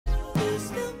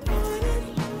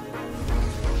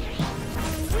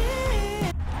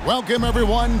Welcome,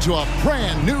 everyone, to a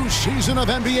brand new season of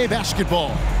NBA basketball.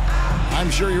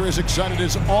 I'm sure you're as excited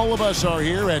as all of us are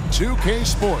here at 2K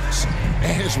Sports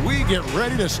as we get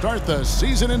ready to start the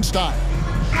season in style.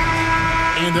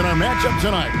 And in our matchup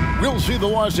tonight, we'll see the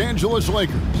Los Angeles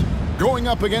Lakers going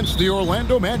up against the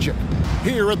Orlando Magic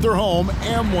here at their home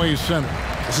Amway Center.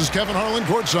 This is Kevin Harlan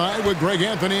courtside with Greg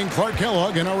Anthony and Clark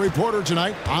Kellogg, and our reporter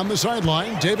tonight on the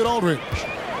sideline, David Aldridge.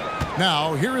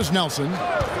 Now, here is Nelson.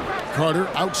 Carter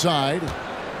outside.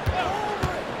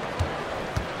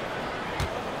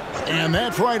 And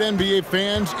that's right, NBA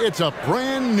fans. It's a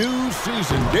brand new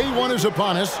season. Day one is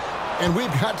upon us, and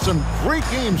we've got some great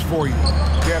games for you.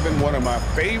 Kevin, one of my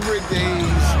favorite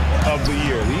days of the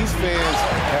year. These fans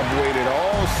have waited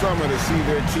all summer to see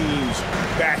their teams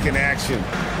back in action,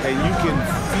 and you can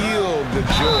feel the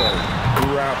joy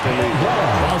throughout the league.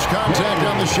 Cross contact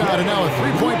on the shot, and now a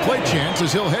three-point play chance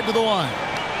as he'll head to the line.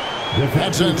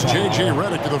 That sends J.J.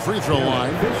 Redick to the free throw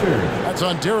line. That's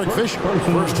on Derek Fisher.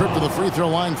 First trip to the free throw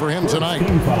line for him tonight.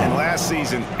 And last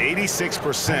season,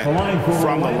 86%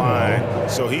 from the line.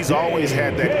 So he's always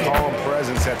had that calm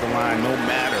presence at the line no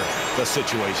matter the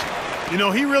situation. You know,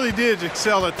 he really did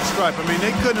excel at the stripe. I mean,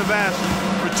 they couldn't have asked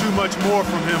for too much more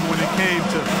from him when it came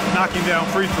to knocking down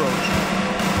free throws.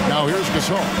 Now here's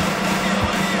Gasol.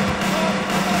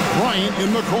 Bryant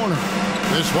in the corner.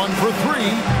 This one for three.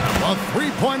 A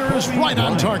three-pointer is right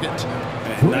on target.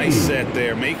 Nice set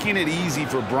there, making it easy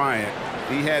for Bryant.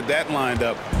 He had that lined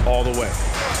up all the way.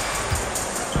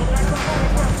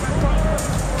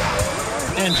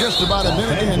 And just about a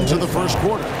minute into the first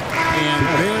quarter. And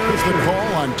there's the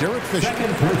call on Derek Fisher.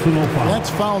 That's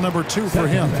foul number 2 for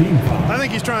him. I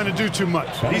think he's trying to do too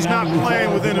much. He's not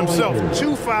playing within himself.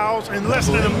 2 fouls in less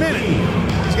than a minute.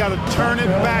 He's got to turn it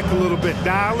back a little bit,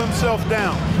 dial himself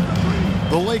down.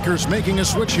 The Lakers making a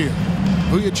switch here.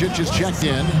 Vujacic is checked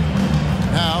in.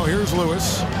 Now here's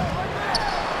Lewis.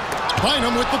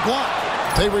 Bynum with the block.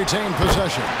 They retain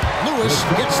possession. Lewis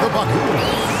gets the bucket.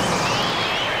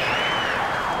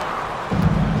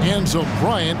 And so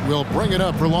Bryant will bring it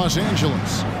up for Los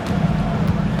Angeles.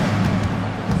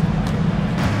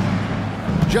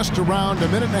 Just around a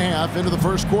minute and a half into the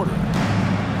first quarter.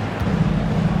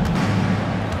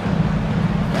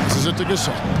 Passes it to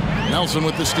Gasol. Nelson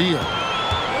with the steal.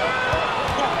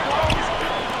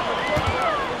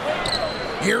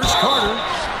 Here's Carter.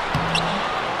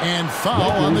 And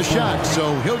foul on the shot,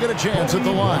 so he'll get a chance at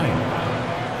the line.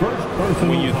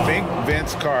 When you think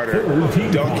Vince Carter,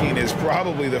 dunking is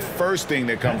probably the first thing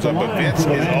that comes up, but Vince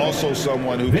is also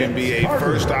someone who can be a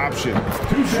first option,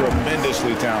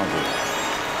 tremendously talented.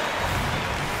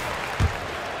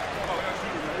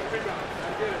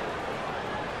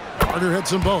 Carter hits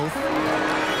them both.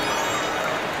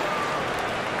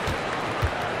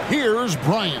 Here's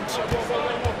Bryant.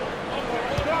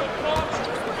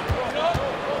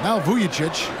 Now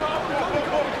Vujacic.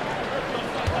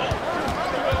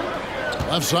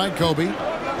 Left side, Kobe.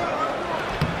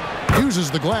 Uses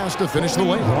the glass to finish the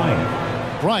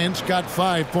layup. Bryant's got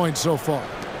 5 points so far.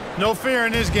 No fear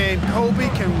in this game. Kobe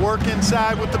can work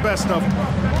inside with the best of them.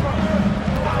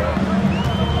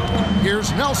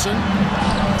 Here's Nelson.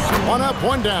 One up,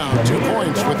 one down. 2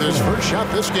 points with his first shot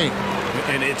this game.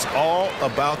 And it's all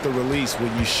about the release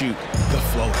when you shoot the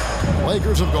floater.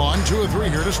 Lakers have gone 2 of 3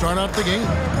 here to start out the game.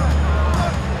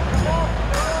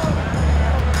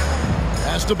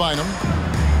 Pass to Bynum.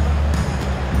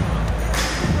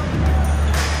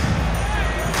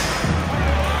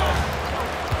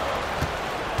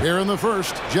 Here in the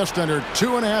first, just under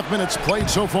 2.5 minutes played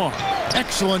so far.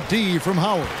 Excellent D from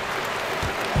Howard.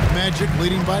 Magic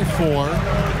leading by 4.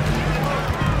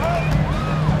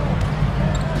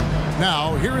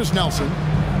 Now, here is Nelson.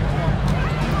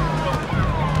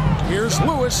 Here's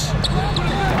Lewis.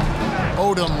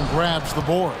 Odom grabs the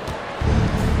board.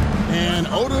 And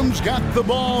Odom's got the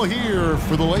ball here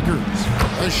for the Lakers.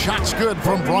 The shot's good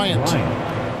from Bryant.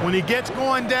 When he gets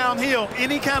going downhill,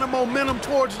 any kind of momentum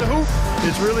towards the hoop,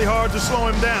 it's really hard to slow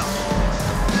him down.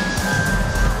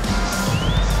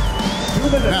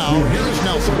 Now, here is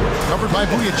Nelson, covered by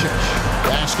Vujacic.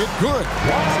 Basket, good.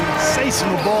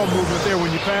 Sensational ball movement there.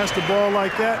 When you pass the ball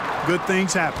like that, good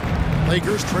things happen.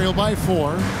 Lakers trail by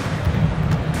 4.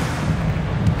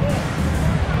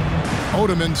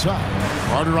 Odom inside.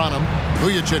 Carter on him.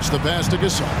 Vujacic the pass to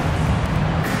Gasol.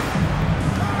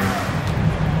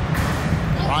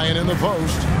 Bryant in the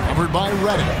post, covered by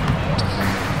Redick.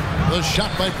 The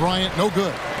shot by Bryant, no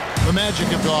good. The Magic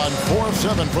have gone 4 of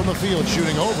 7 from the field,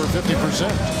 shooting over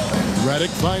 50%. Redick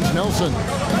finds Nelson.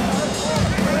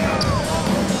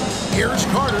 Here's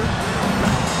Carter.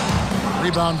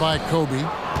 Rebound by Kobe.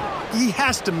 He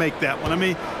has to make that one. I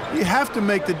mean, You have to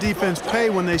make the defense pay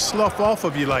when they slough off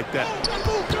of you like that.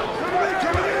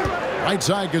 Right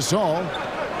side Gasol.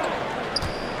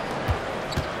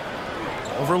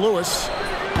 Over Lewis.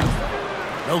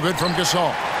 No good from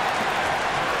Gasol.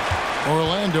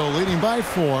 Orlando leading by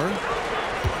 4.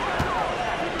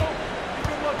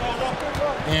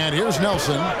 And here's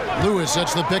Nelson. Lewis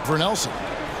sets the pick for Nelson.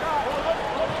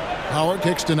 Howard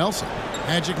kicks to Nelson.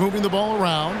 Magic moving the ball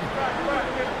around.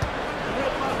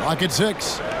 Clock at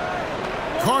 6.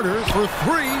 Carter for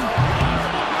 3.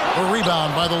 A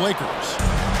rebound by the Lakers.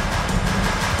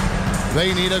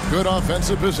 They need a good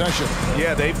offensive possession.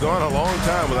 Yeah, they've gone a long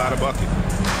time without a bucket.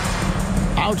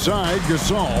 Outside,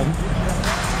 Gasol.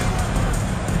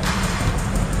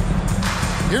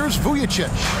 Here's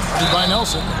Vujicic by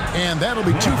Nelson. And that'll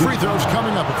be 2 free throws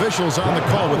coming up. Officials on the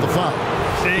call with the foul.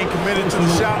 Staying committed to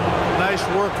the shot. Nice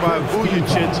work by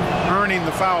Vujicic, earning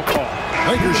the foul call.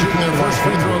 Lakers shooting their first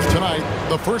free throws tonight.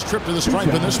 The first trip to the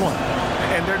stripe in this one.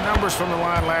 And their numbers from the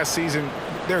line last season,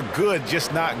 they're good,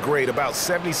 just not great. About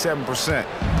 77%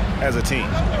 as a team.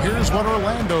 Here's what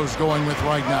Orlando's going with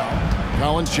right now.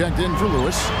 Collins checked in for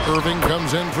Lewis. Irving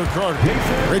comes in for Carter.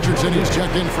 Richardson, he's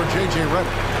checked in for J.J.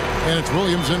 Redick. And it's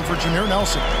Williams in for Jameer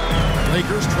Nelson.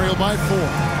 Lakers trail by 4.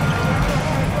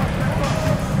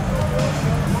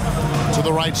 To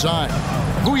the right side.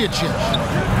 Vujicic.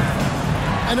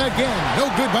 And again, no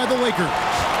good by the Lakers.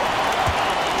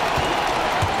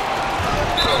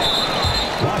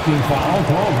 Blocking foul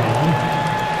called on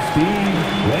Steve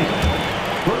Lake.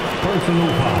 First personal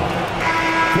foul.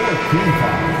 4th team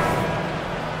foul.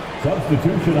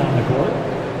 Substitution on the court.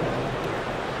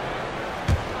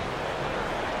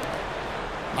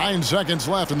 9 seconds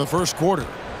left in the first quarter.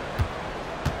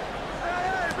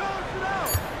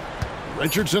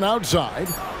 Richardson outside.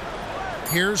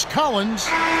 Here's Collins.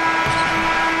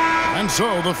 And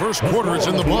so the first quarter is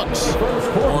in the books.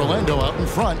 Orlando out in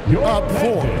front, up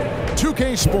 4.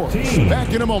 2K Sports,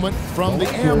 back in a moment from the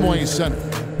Amway Center.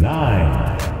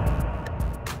 9.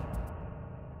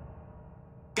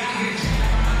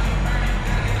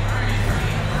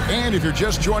 And if you're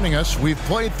just joining us, we've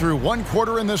played through 1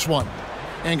 quarter in this one.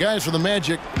 And guys, for the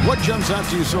Magic, what jumps out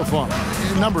to you so far,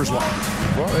 numbers-wise?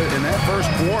 Well, in that first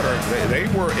quarter, they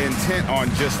were intent on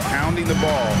just pounding the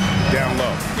ball down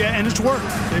low. Yeah, and it's worked.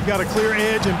 They've got a clear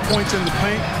edge and points in the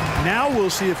paint. Now we'll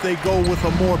see if they go with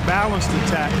a more balanced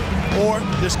attack or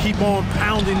just keep on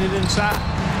pounding it inside.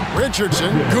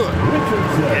 Richardson, good.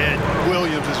 And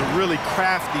Williams is a really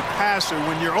crafty passer.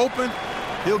 When you're open,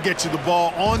 he'll get you the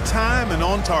ball on time and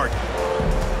on target.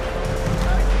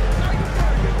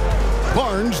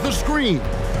 Barnes the screen.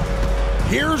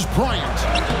 Here's Bryant.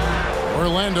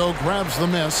 Orlando grabs the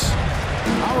miss.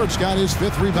 Howard's got his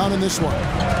 5th rebound in this one.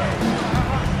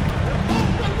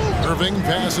 Irving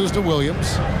passes to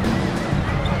Williams.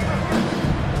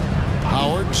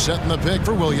 Howard setting the pick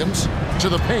for Williams. To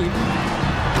the paint.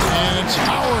 And it's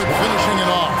Howard finishing it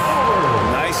off.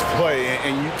 Nice play,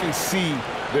 and you can see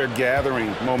they're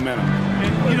gathering momentum.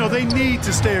 And, you know, they need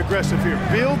to stay aggressive here.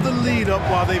 Build the lead up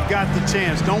while they've got the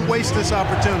chance. Don't waste this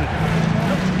opportunity.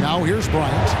 Now here's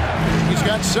Bryant. He's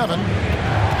got 7.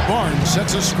 Barnes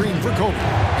sets a screen for Kobe.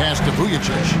 Pass to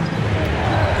Vujicic.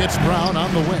 It's Brown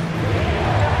on the wing.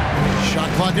 Shot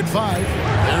clock at 5.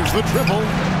 There's the triple.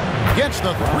 Gets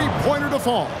the 3-pointer to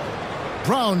fall.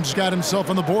 Brown's got himself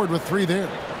on the board with 3 there.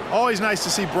 Always nice to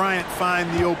see Bryant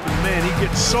find the open man. He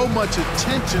gets so much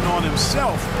attention on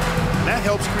himself. And that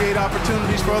helps create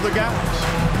opportunities for other guys.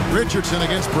 Richardson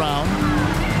against Brown.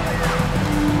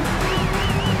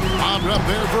 Bobbed up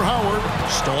there for Howard.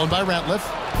 Stolen by Ratliff.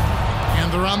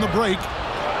 And they're on the break.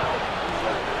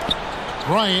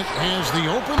 Bryant has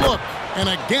the open look. And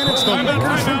again, it's the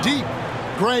Lakers from deep.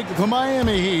 Greg, the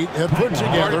Miami Heat have put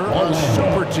together a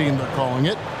super team, they're calling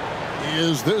it.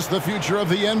 Is this the future of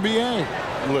the NBA?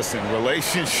 Listen,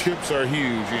 relationships are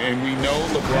huge, and we know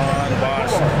LeBron,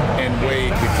 Bosh, and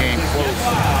Wade became close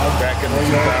back in the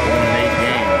 2008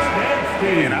 games.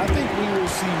 And I think we will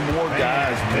see more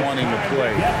guys wanting to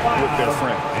play with their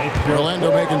friends.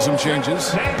 Orlando making some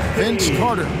changes. Vince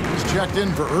Carter is checked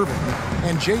in for Irving,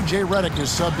 and J.J. Redick is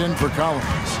subbed in for Collins.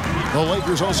 The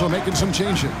Lakers also making some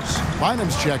changes.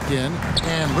 Bynum's checked in,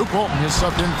 and Luke Walton is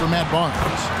subbed in for Matt Barnes.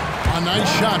 A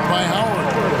nice shot by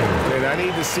Howard. And I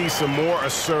need to see some more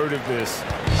assertiveness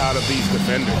out of these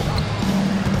defenders.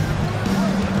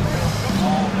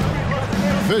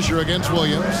 Fisher against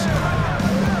Williams.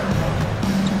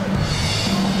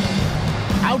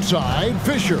 Outside,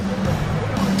 Fisher.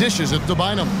 Dishes it to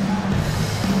Bynum.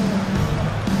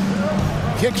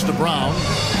 Kicks to Brown.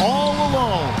 All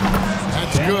alone. At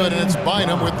It's good, and it's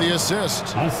Bynum with the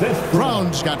assist.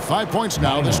 Brown's got 5 points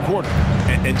now this quarter.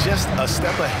 And just a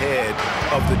step ahead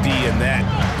of the D in that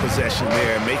possession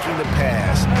there, making the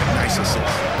pass. Nice assist.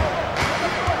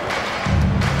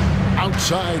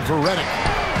 Outside for Reddick.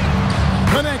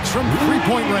 Connects from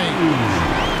three-point range.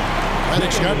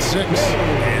 Reddick's got 6.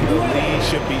 And the lead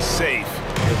should be safe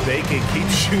if they can keep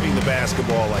shooting the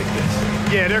basketball like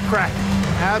this. Yeah, they're cracking.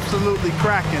 Absolutely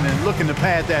cracking and looking to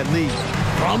pad that lead.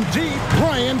 From deep,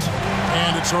 Bryant.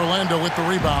 And it's Orlando with the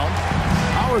rebound.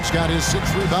 Howard's got his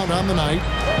 6th rebound on the night.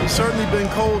 He's certainly been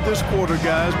cold this quarter,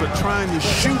 guys, but trying to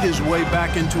shoot his way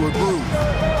back into a groove.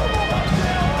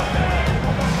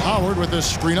 Howard with a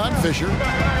screen on Fisher.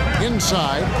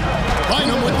 Inside.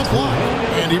 Bynum with the block.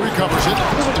 And he recovers it.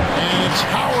 And it's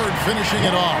Howard finishing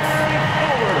it off.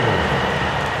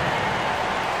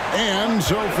 And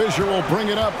so Fisher will bring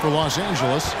it up for Los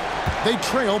Angeles. They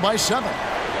trail by 7.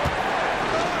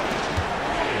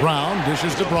 Brown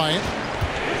dishes to Bryant.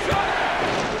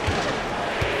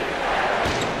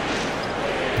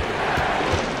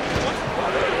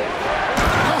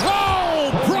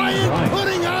 Oh, Bryant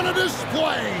putting on a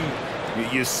display.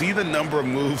 You see the number of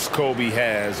moves Kobe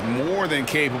has, more than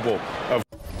capable of.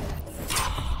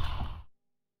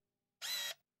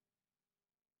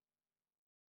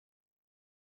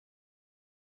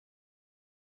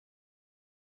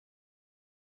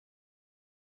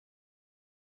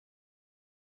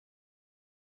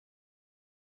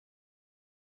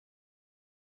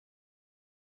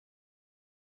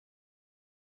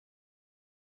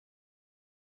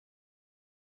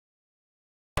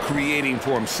 Creating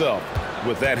for himself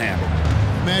with that handle.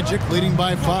 Magic leading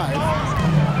by 5.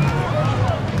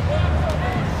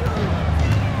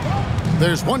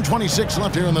 There's 1:26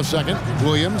 left here in the second.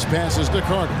 Williams passes to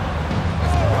Carter.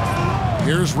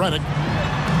 Here's Reddick.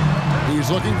 He's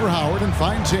looking for Howard and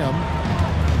finds him.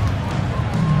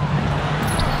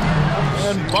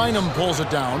 And Bynum pulls it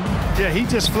down. Yeah, he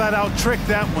just flat out tricked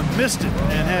that one, missed it,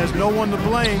 and has no one to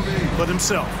blame but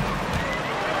himself.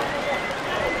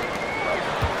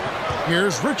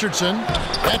 Here's Richardson.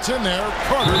 That's in there.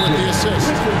 Carter with the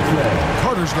assist.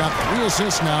 Carter's got 3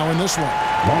 assists now in this one.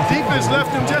 Defense left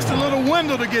him just a little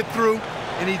window to get through,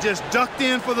 and he just ducked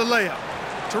in for the layup.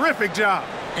 Terrific job.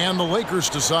 And the Lakers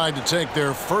decide to take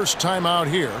their first timeout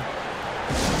here.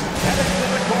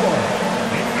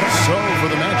 So for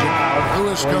the Magic,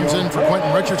 Lewis comes in for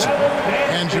Quentin Richardson.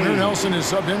 And Jameer Nelson is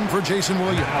subbed in for Jason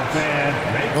Williams.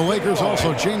 The Lakers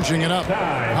also changing it up.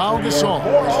 Pau Gasol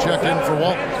is checked in for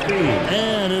Walton.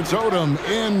 And it's Odom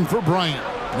in for Bryant.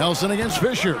 Nelson against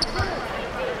Fisher.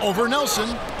 Over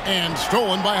Nelson, and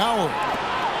stolen by Howard.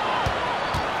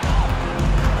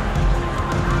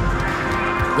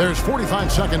 There's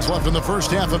 45 seconds left in the first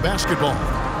half of basketball.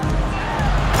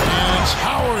 And it's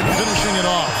Howard finishing it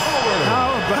off.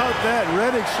 How about that?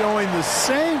 Reddick showing the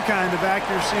same kind of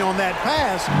accuracy on that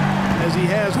pass as he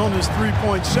has on his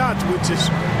three-point shots, which is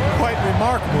quite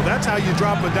remarkable. That's how you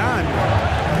drop a dime.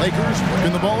 Lakers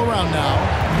whipping the ball around now.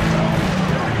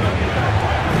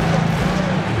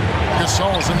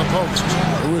 Gasol's in the post.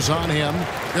 Who is on him?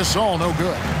 Gasol no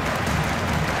good.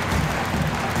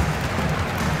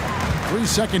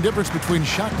 3-second difference between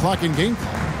shot clock and game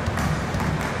clock.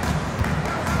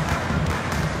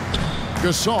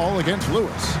 Gasol against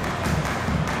Lewis.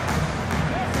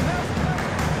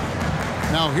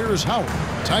 Now here's Howard.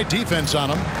 Tight defense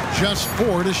on him. Just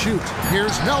 4 to shoot.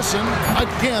 Here's Nelson.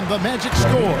 Again, the Magic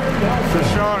score.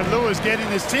 Rashard Lewis getting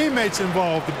his teammates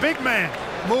involved. The big man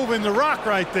moving the rock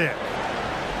right there.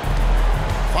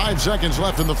 5 seconds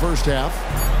left in the first half.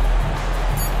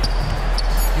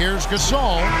 Here's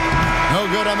Gasol. No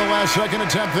good on the last second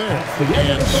attempt there.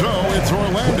 And so it's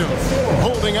Orlando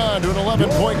holding on to an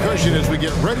 11-point cushion as we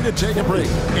get ready to take a break.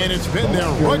 And it's been their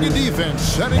rugged defense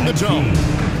setting the tone.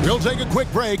 We'll take a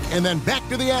quick break and then back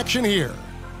to the action here.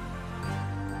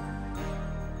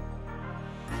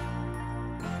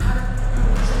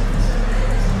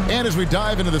 And as we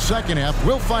dive into the second half,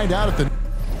 we'll find out if the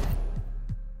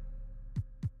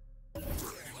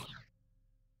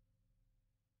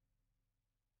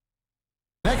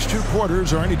next 2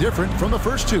 quarters are any different from the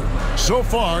first 2. So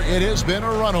far, it has been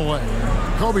a runaway.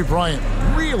 Kobe Bryant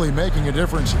really making a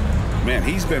difference. Man,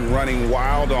 he's been running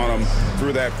wild on them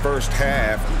through that first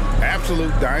half.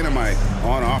 Absolute dynamite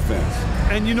on offense.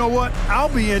 And you know what? I'll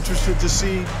be interested to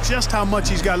see just how much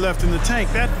he's got left in the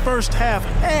tank. That first half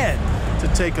had to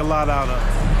take a lot out of.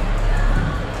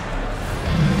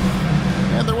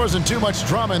 And there wasn't too much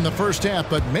drama in the first half,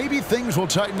 but maybe things will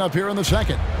tighten up here in the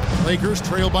second. Lakers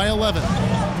trail by 11.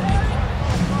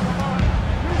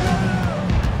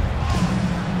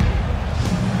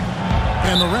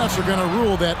 And the refs are going to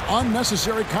rule that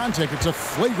unnecessary contact. It's a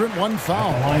flagrant one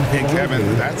foul. Hey, Kevin,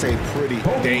 that's a pretty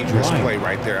dangerous play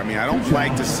right there. I mean, I don't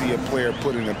like to see a player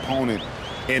put an opponent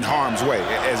in harm's way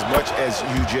as much as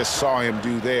you just saw him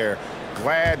do there.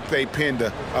 Glad they pinned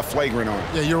a flagrant on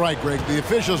him. Yeah, you're right, Greg. The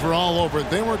officials were all over it.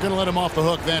 They weren't going to let him off the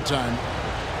hook that time.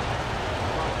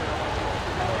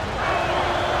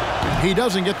 He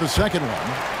doesn't get the second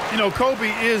one. You know, Kobe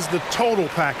is the total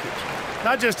package.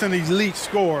 Not just an elite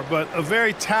scorer, but a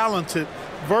very talented,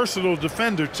 versatile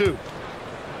defender, too.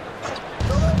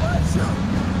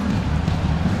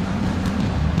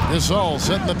 Gasol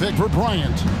setting the pick for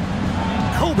Bryant.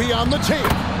 Kobe on the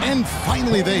tape. And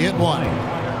finally they hit one.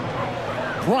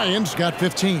 Bryant's got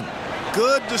 15.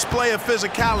 Good display of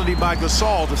physicality by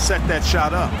Gasol to set that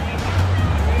shot up.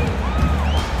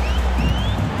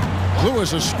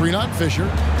 Lewis a screen on Fisher.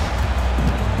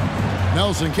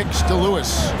 Nelson kicks to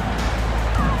Lewis.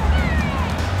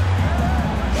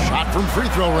 Shot from free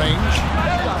throw range.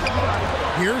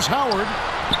 Here's Howard.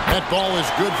 That ball is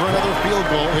good for another field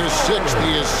goal. His sixth.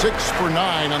 He is 6 for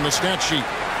 9 on the stat sheet.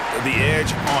 The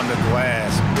edge on the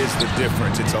glass is the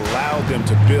difference. It's allowed them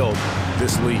to build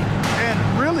this lead. And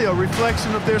really a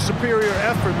reflection of their superior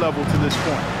effort level to this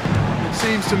point. It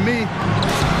seems to me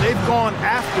they've gone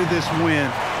after this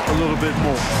win a little bit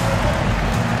more.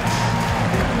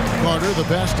 Carter the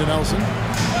pass to Nelson.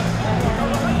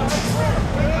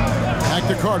 Back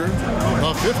to Carter.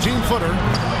 A 15-footer.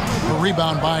 A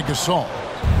rebound by Gasol.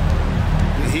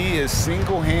 He is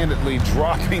single-handedly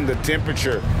dropping the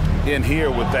temperature in here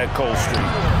with that cold streak.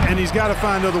 And he's got to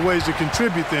find other ways to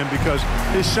contribute then, because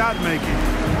his shot making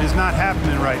is not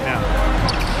happening right now.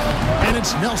 And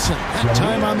it's Nelson. That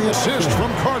time on the assist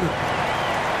from Carter.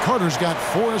 Carter's got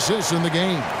 4 assists in the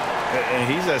game.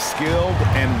 And he's a skilled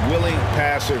and willing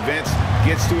passer. Vince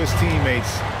gets to his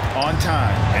teammates on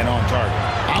time and on target.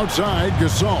 Outside,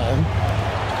 Gasol.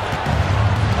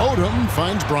 Odom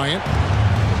finds Bryant.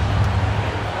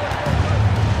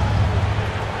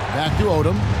 Back to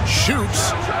Odom.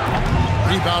 Shoots.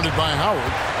 Rebounded by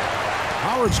Howard.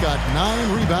 Howard's got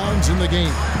 9 rebounds in the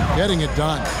game. Getting it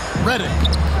done. Redick.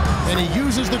 And he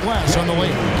uses the glass on the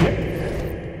lane.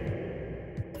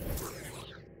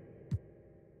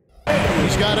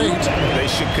 He's got 8. They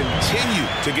should continue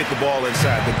to get the ball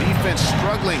inside. The defense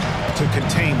struggling to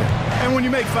contain them. And when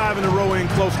you make 5 in a row in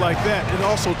close like that, it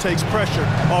also takes pressure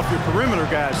off your perimeter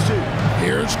guys, too.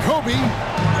 Here's Kobe.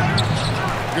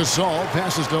 Gasol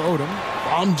passes to Odom.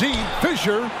 On deep,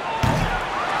 Fisher.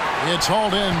 It's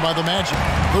hauled in by the Magic.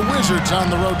 The Wizards on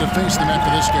the road to face them after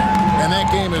this game. And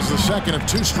that game is the second of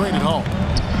 2 straight at home.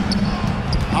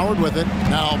 Howard with it.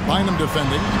 Now Bynum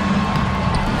defending.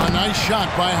 A nice shot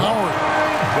by Howard.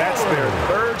 That's their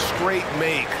 3rd straight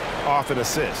make off an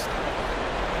assist.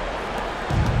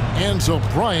 And so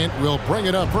Bryant will bring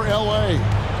it up for L.A.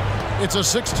 It's a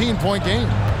 16-point game.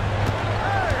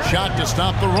 Shot to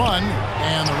stop the run,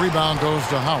 and the rebound goes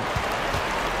to Howard.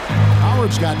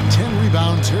 Howard's got 10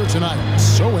 rebounds here tonight.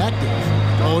 So active.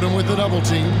 Odom with the double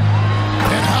team.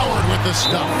 And Howard with the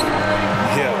stuff.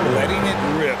 Yeah, letting it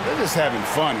rip. They're just having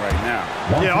fun right now.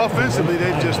 Yeah, offensively,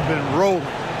 they've just been rolling.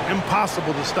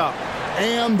 Impossible to stop.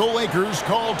 And the Lakers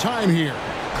call time here.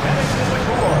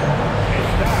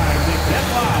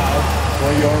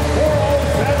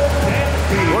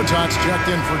 Gortat's checked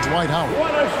in for Dwight Howard.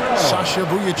 Sasha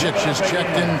Vujacic is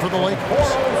checked in for the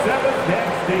Lakers.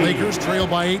 Lakers trail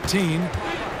by 18.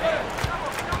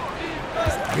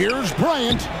 Here's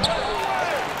Bryant.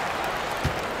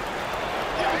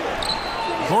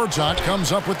 Gortat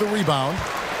comes up with the rebound.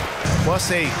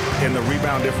 +8 in the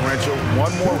rebound differential.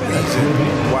 One more reason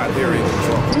why they're in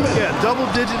control. Yeah,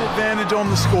 double-digit advantage on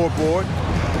the scoreboard.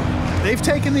 They've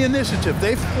taken the initiative.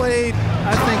 They've played,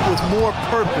 I think, with more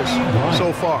purpose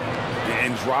so far.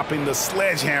 And dropping the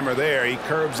sledgehammer there, he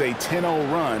curbs a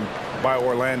 10-0 run by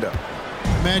Orlando.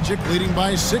 Magic leading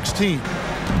by 16.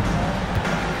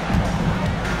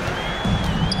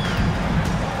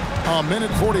 A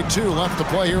minute 42 left to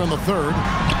play here in the 3rd.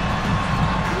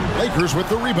 Lakers with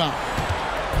the rebound.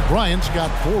 Bryant's got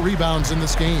 4 rebounds in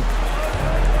this game.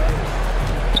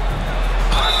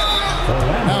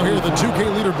 Now here the 2K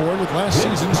leaderboard with last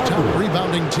season's top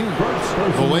rebounding team.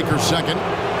 The Lakers 2nd,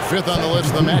 5th on the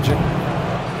list, the Magic.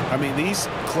 I mean, these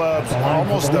clubs are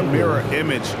almost a mirror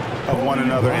image of one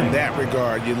another in that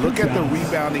regard. You look at the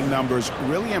rebounding numbers,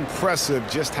 really impressive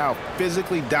just how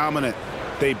physically dominant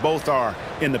they both are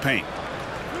in the paint.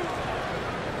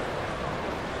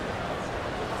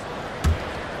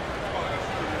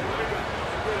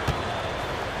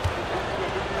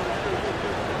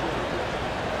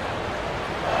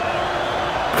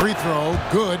 Free throw,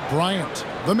 good, Bryant.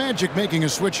 The Magic making a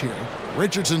switch here.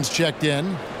 Richardson's checked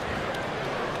in.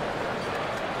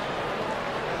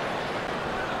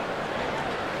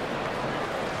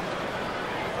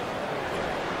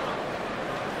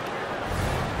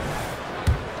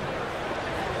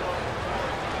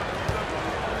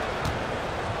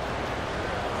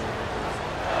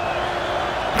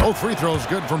 Both free throws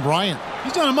good from Bryant.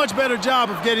 He's done a much better job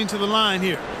of getting to the line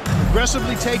here.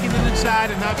 Aggressively taking it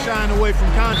inside and not shying away from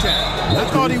contact. I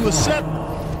thought he was settling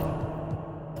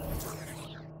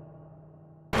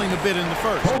a bit in the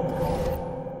first.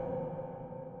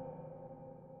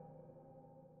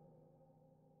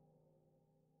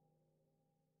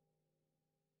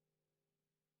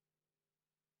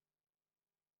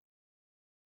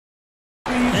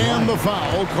 And the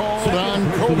foul called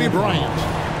on Kobe Bryant.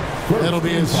 That'll be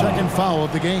his second foul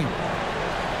of the game.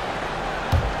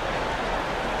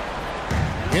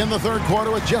 In the third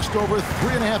quarter with just over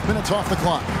 3.5 minutes off the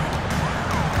clock.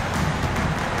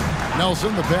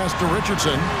 Nelson, the pass to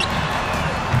Richardson.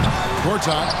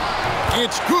 Gortat.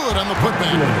 It's good on the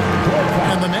putback.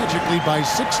 And the Magic lead by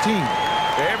 16.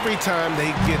 Every time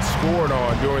they get scored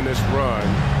on during this run,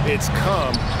 it's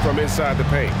come from inside the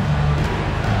paint.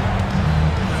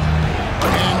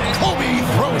 And Kobe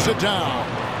throws it down.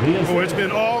 Oh, it's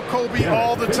been all Kobe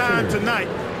all the time tonight.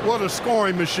 What a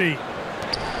scoring machine.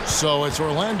 So it's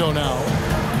Orlando now.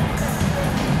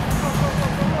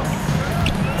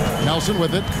 Nelson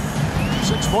with it.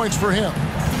 6 points for him.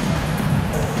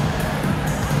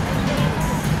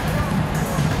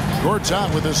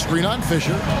 Gortat with a screen on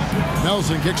Fisher.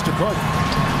 Nelson kicks to Carter.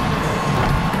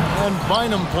 And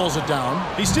Bynum pulls it down.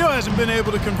 He still hasn't been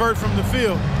able to convert from the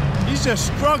field. He's just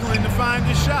struggling to find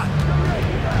his shot.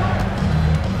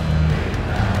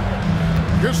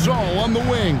 Gasol on the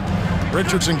wing.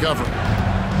 Richardson covering.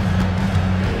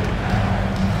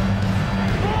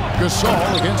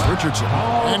 Gasol against Richardson.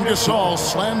 And Gasol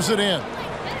slams it in.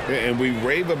 And we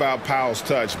rave about Powell's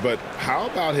touch, but how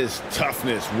about his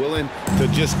toughness, willing to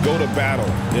just go to battle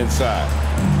inside?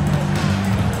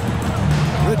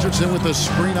 Richardson with the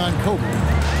screen on Kobe.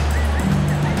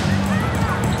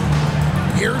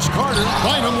 Here's Carter.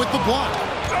 Bynum with the block.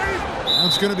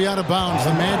 That's going to be out of bounds.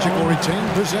 The Magic will retain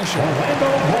possession.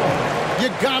 You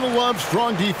gotta love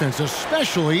strong defense,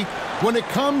 especially when it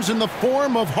comes in the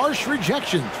form of harsh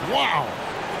rejections. Wow.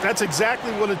 That's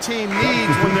exactly what a team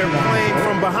needs when they're playing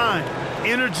from behind.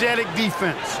 Energetic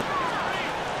defense.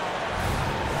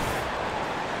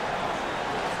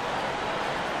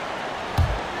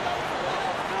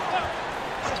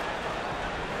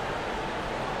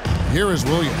 Here is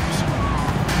Williams.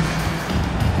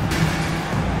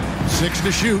 6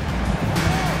 to shoot.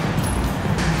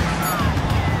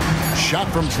 Shot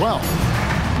from 12.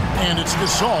 And it's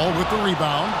Gasol with the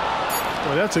rebound.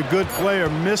 Well, that's a good player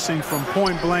missing from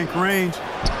point-blank range.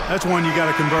 That's one you got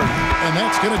to convert. And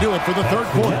that's going to do it for the third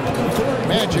quarter.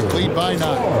 Magic lead by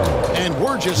 9. And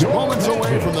we're just moments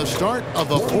away from the start of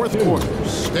the fourth quarter.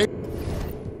 Stay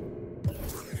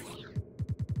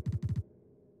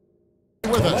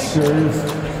with us. Lakers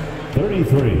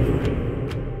 33.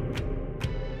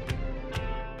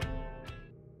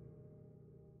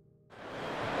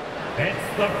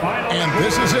 It's the final. And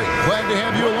this is it. Glad to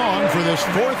have you along for this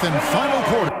fourth and final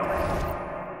quarter.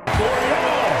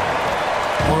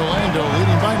 Orlando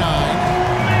leading by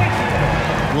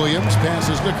 9. Williams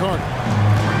passes to Carter.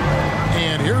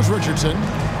 And here's Richardson.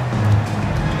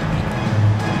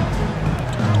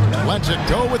 Lets it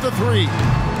go with the 3.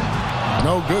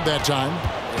 No good that time.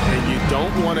 And you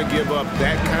don't want to give up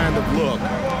that kind of look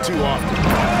too often.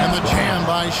 And the jam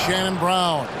by Shannon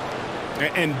Brown.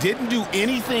 And didn't do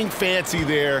anything fancy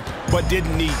there, but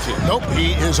didn't need to. Nope,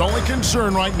 his only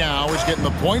concern right now is getting the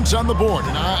points on the board.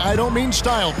 And I don't mean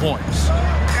style points.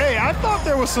 Hey, I thought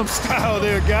there was some style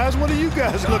there, guys. What are you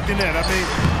guys looking at? I mean,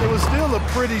 it was still a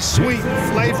pretty sweet,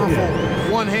 flavorful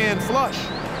one-hand flush.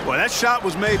 Well, that shot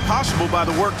was made possible by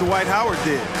the work Dwight Howard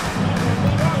did.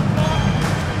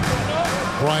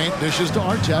 Bryant dishes to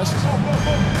Artest.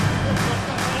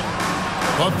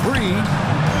 A 3.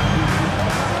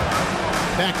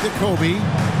 Back to Kobe.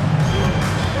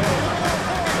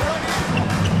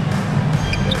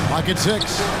 Pocket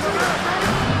 6.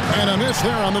 And a miss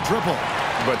there on the triple.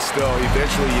 But still,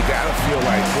 eventually you got to feel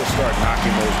like he'll start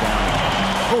knocking those down.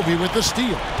 Kobe with the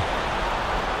steal.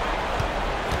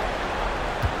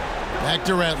 Back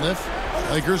to Ratliff.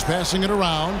 Lakers passing it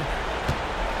around.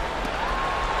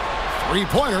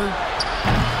 Three-pointer.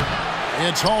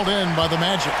 It's hauled in by the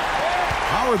Magic.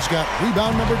 Howard's got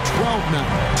rebound number 12 now.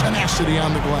 Tenacity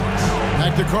on the glass.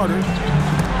 Back to Carter.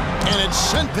 And it's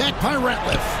sent back by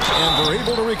Ratliff. And they're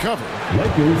able to recover.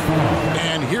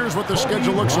 And here's what the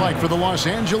schedule looks like for the Los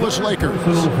Angeles Lakers.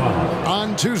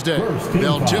 On Tuesday,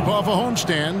 they'll tip off a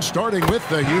homestand starting with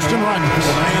the Houston Rockets.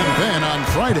 And then on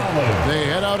Friday, they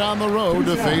head out on the road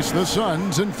to face the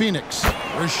Suns in Phoenix.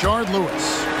 Rashard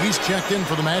Lewis, he's checked in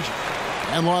for the Magic.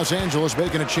 And Los Angeles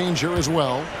making a change here as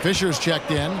well. Fisher's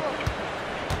checked in.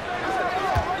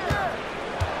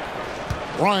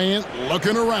 Bryant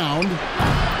looking around.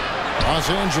 Los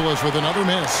Angeles with another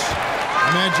miss.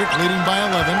 Magic leading by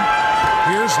 11.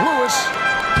 Here's Lewis.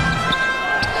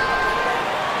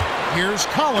 Here's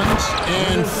Collins.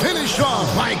 And finished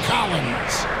off by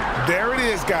Collins. There it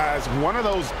is, guys. One of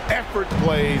those effort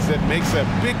plays that makes a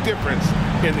big difference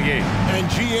in the game. And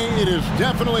GA, it is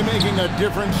definitely making a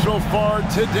difference so far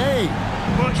today.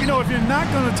 Well, you know, if you're not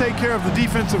going to take care of the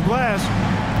defensive glass,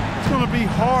 it's going to be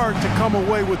hard to come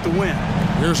away with the win.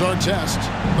 Here's our test.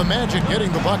 The Magic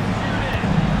getting the bucket.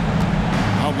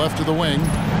 Out left to the wing.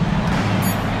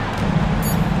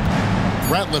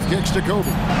 Ratliff kicks to Kobe.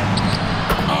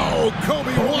 Oh,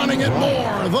 Kobe wanting it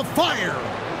more. The fire.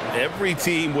 Every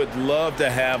team would love to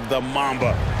have the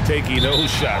Mamba taking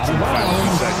those shots in the final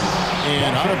few seconds.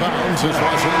 And out of bounds as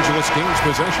Los Angeles gains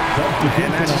possession.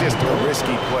 And that's just a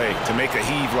risky play to make a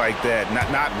heave like that.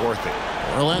 Not worth it.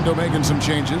 Orlando making some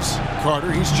changes.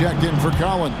 Carter, he's checked in for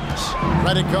Collins.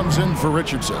 Reddick comes in for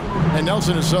Richardson. And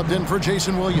Nelson is subbed in for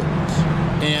Jason Williams.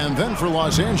 And then for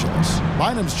Los Angeles,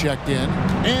 Bynum's checked in.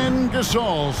 And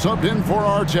Gasol subbed in for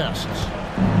our tests.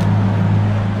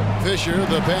 Fisher,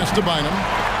 the pass to Bynum.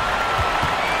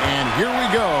 And here we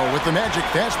go with the Magic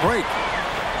fast break.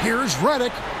 Here's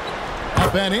Reddick.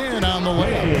 Up and in on the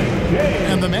layup.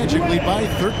 And the Magic lead by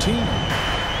 13.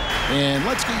 And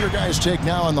let's get your guys' take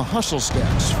now on the hustle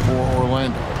stats for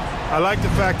Orlando. I like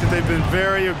the fact that they've been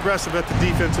very aggressive at the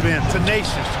defensive end.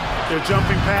 Tenacious. They're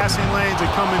jumping passing lanes and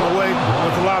coming away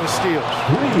with a lot of steals.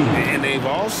 And they've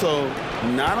also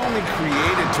not only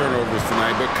created turnovers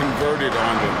tonight, but converted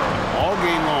on them. All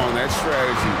game long, that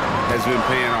strategy has been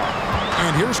paying off.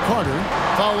 And here's Carter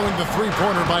following the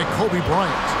three-pointer by Kobe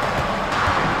Bryant.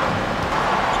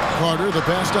 Carter, the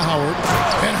pass to Howard.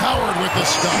 And Howard with the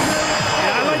stuff.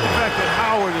 And I like the fact that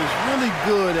Howard is really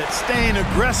good at staying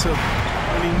aggressive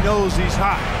when he knows he's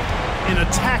hot. In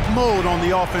attack mode on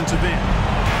the offensive end.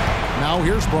 Now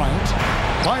here's Bryant.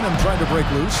 Bynum trying to break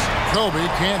loose. Kobe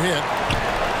can't hit.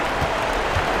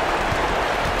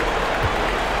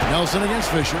 Nelson against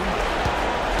Fisher.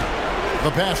 The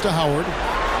pass to Howard.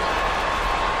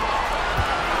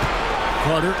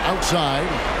 Carter outside.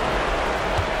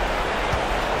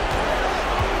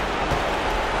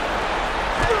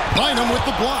 Bynum with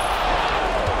the block.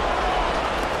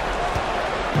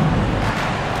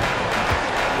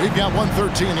 We've got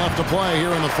 1:13 left to play here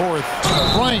in the fourth.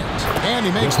 Bryant, and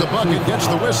he makes the bucket, gets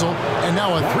the whistle, and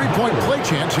now a three-point play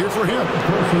chance here for him.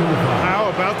 How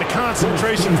about the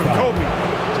concentration from Kobe?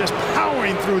 Just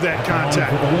powering through that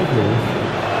contact.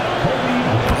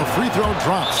 A free throw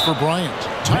drops for Bryant.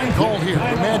 Time call here.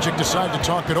 The Magic decide to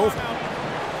talk it over.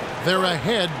 They're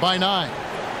ahead by 9.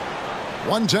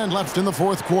 1:10 left in the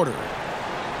fourth quarter.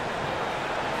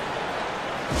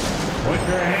 Put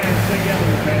your hands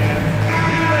together, fans.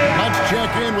 Let's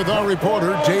check in with our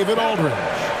reporter, David Aldridge.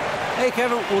 Hey,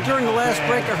 Kevin. Well, during the last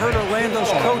break, I heard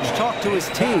Orlando's coach talk to his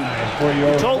team.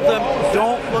 He told them,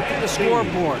 don't look at the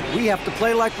scoreboard. We have to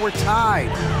play like we're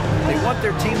tied. They want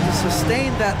their team to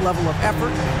sustain that level of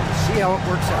effort. See how it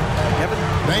works out. Kevin?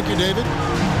 Thank you, David.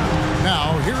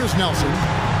 Now, here is Nelson.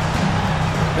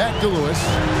 Back to Lewis.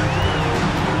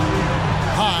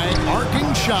 High,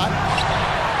 arcing shot.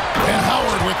 And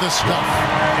Howard with the stuff.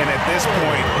 And at this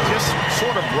point, just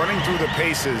sort of running through the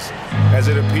paces as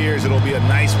it appears it'll be a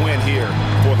nice win here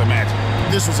for the Magic.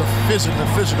 This was a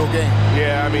physical game.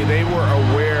 Yeah, I mean, they were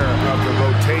aware of the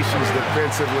rotations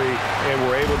defensively and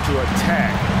were able to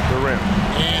attack the rim.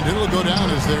 And it'll go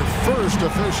down as their first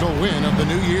official win of the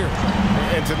new year.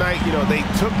 And tonight, you know, they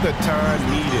took the time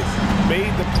needed,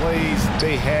 made the plays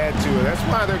they had to, and that's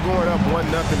why they're going up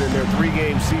 1-0 in their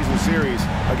 3-game season series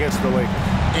against the Lakers.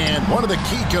 And one of the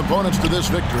key components to this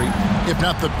victory, if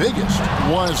not the biggest,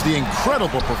 was the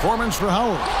incredible performance for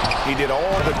Howard. He did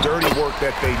all the dirty work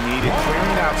that they needed,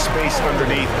 clearing out space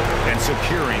underneath and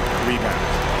securing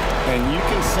rebounds. And you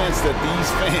can sense that these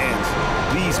fans,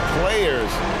 these players,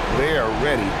 they are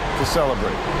ready to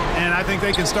celebrate. And I think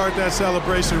they can start that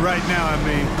celebration right now. I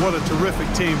mean, what a terrific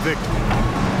team victory.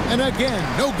 And again,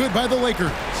 no good by the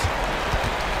Lakers.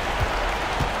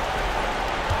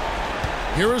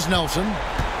 Here is Nelson.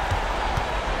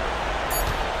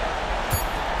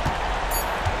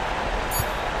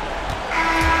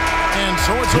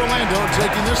 So it's Orlando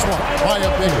taking this one by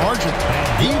a big margin.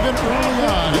 Even early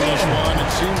on in this one,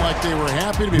 it seemed like they were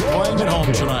happy to be playing at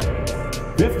home tonight.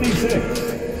 56.